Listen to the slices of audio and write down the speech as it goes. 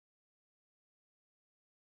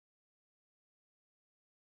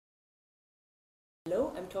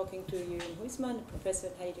talking to Jeroen Huisman, a professor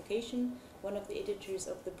at higher education, one of the editors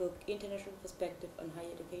of the book International Perspective on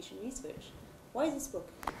Higher Education Research. Why this book?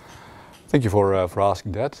 Thank you for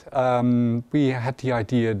asking that. We had the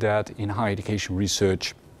idea that in higher education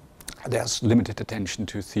research there's limited attention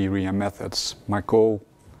to theory and methods. My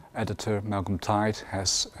co-editor Malcolm Tide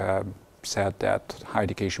has said that higher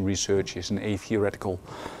education research is an atheoretical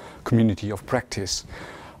community of practice.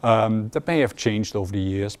 That may have changed over the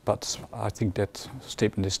years, but I think that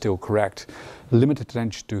statement is still correct. Limited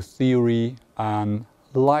attention to theory and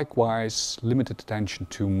likewise limited attention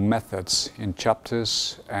to methods. In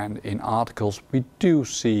chapters and in articles we do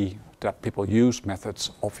see that people use methods,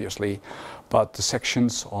 obviously, but the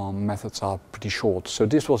sections on methods are pretty short. So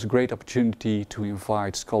this was a great opportunity to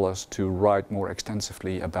invite scholars to write more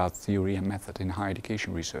extensively about theory and method in higher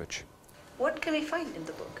education research. What can we find in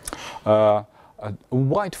the book? A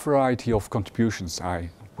wide variety of contributions, I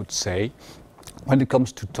would say. When it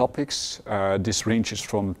comes to topics, this ranges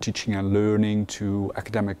from teaching and learning to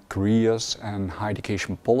academic careers and higher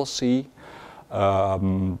education policy.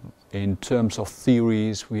 In terms of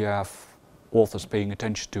theories, we have authors paying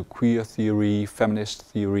attention to queer theory, feminist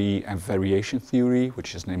theory and variation theory,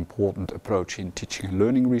 which is an important approach in teaching and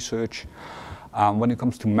learning research. When it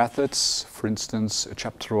comes to methods, for instance, a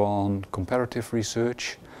chapter on comparative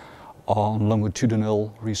research, on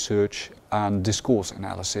longitudinal research and discourse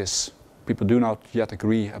analysis. People do not yet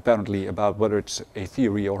agree, apparently, about whether it's a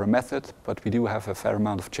theory or a method, but we do have a fair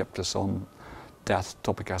amount of chapters on that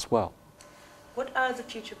topic as well. What are the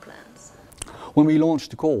future plans? When we launched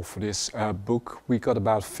the call for this book, we got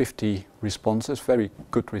about 50 responses, very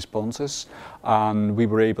good responses, and we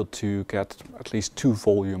were able to get at least 2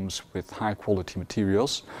 volumes with high quality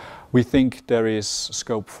materials. We think there is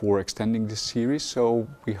scope for extending this series, so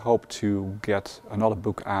we hope to get another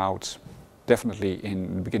book out definitely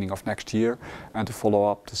in the beginning of next year, and to follow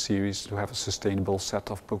up the series to have a sustainable set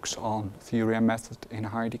of books on theory and method in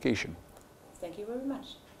higher education. Thank you very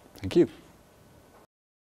much. Thank you.